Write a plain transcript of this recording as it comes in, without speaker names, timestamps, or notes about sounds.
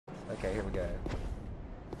Okay, here we go.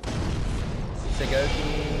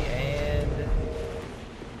 Sugoki and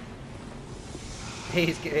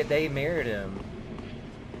they mirrored him.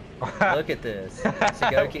 Look at this.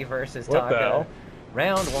 Sugoki versus What the Taka. hell?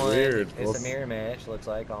 Round 1. Weird. It's a mirror match, looks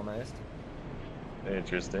like, almost.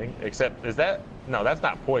 Interesting. Except, is that... No, that's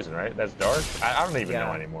not poison, right? That's dark? I don't even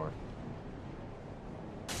know anymore.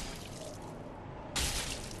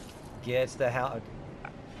 Gets the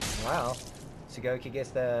wow. Sugoki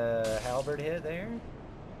gets the halberd hit there.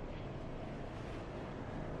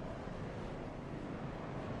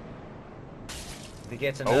 He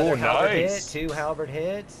gets another halberd hit. 2 halberd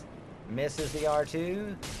hits. Misses the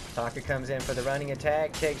R2. Taka comes in for the running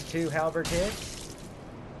attack. Takes 2 halberd hits.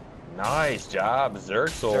 Nice job,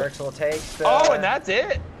 Zerxial. Zerxial takes the... Oh, and that's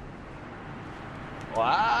it?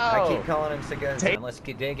 Wow. I keep calling him Sugoki. Let's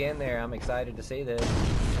dig in there. I'm excited to see this.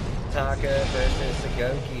 Taka versus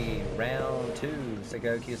Sugoki. Round 2.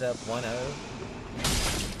 Sugoki's up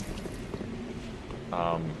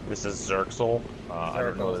 1-0. This is Zerxial. I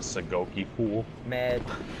don't know this Sugoki fool. Med,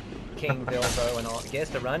 King Bilbo and all.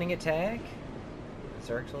 Gets the running attack.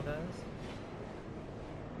 Zerxial does.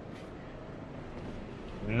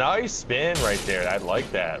 Nice spin right there. I like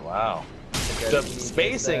that. Wow. The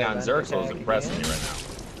spacing on Zerxial is impressing me right now.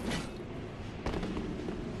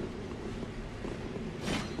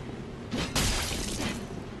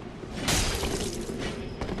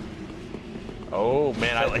 Oh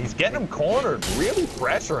man, he's getting him cornered, really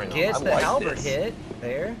pressuring him. Gets the halberd hit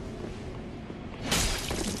there.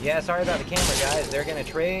 Yeah, sorry about the camera, guys. They're gonna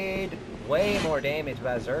trade way more damage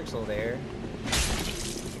by Zerxial there.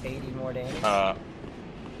 80 more damage.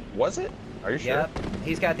 Was it? Are you sure? Yep.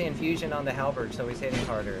 He's got the infusion on the halberd, so he's hitting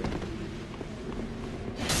harder.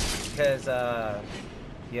 Because,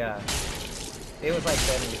 yeah. It was like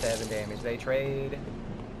 77 damage. They trade.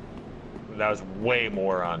 That was way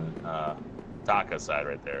more on Taka's side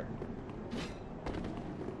right there.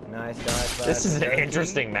 Nice dodge by This is an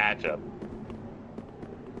interesting matchup.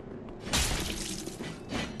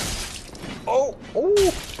 Oh!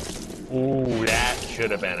 Ooh! Ooh, that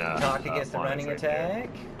should have been a... Taka gets the running attack.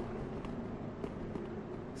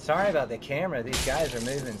 Sorry about the camera. These guys are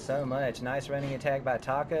moving so much. Nice running attack by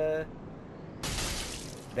Taka.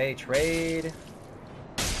 They trade.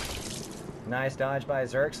 Nice dodge by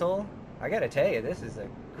Zerxial. I gotta tell you, this is a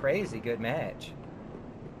crazy good match.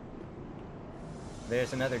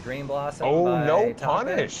 There's another green blossom. Oh, by no Taka.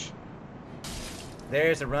 punish.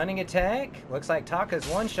 There's a running attack. Looks like Taka's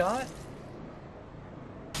one shot.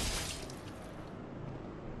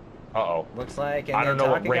 Uh-oh. Looks like, and I don't know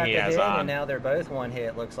what ring he has on. And now they're both one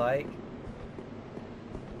hit, looks like.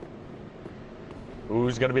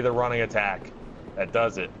 Who's going to be the running attack that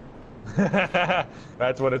does it?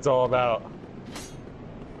 That's what it's all about.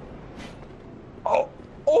 Oh!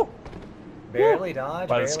 Oh! Barely dodge,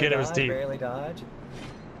 by the skin of his teeth. Barely dodge.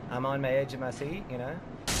 I'm on my edge of my seat, you know.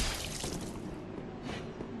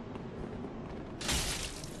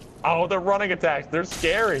 Oh, the running attacks. They're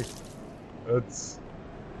scary. It's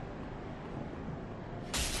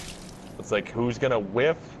like, who's going to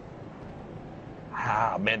whiff?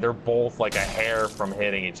 Ah, man, they're both like a hair from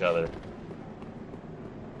hitting each other.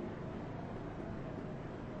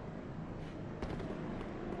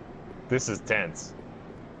 This is tense.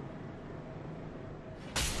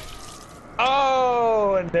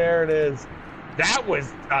 Oh, and there it is. That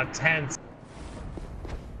was tense.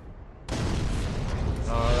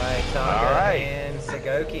 All right, Taka and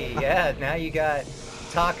Sugoki. Yeah, now you got,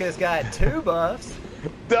 Taka's got 2 buffs.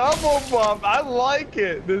 Double buff. I like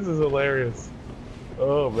it. This is hilarious.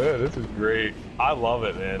 Oh, man, this is great. I love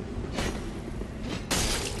it, man.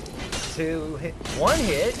 1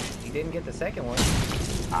 hit. He didn't get the second one.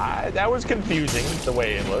 That was confusing, the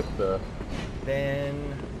way it looked.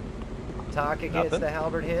 Then Taka gets the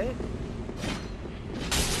halberd hit.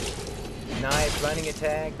 Nice running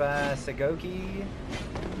attack by Sugoki.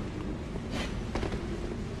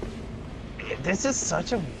 This is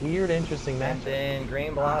such a weird, interesting match. And then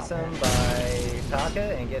Green Blossom by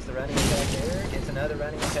Taka and gets the running attack there. Gets another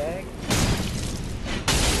running attack.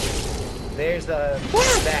 There's the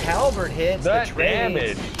halberd hits. That the trades,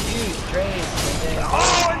 damage. Huge trades. And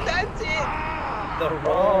and that's it. The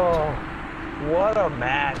roll. What a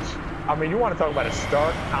match. I mean, you want to talk about a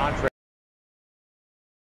stark contrast.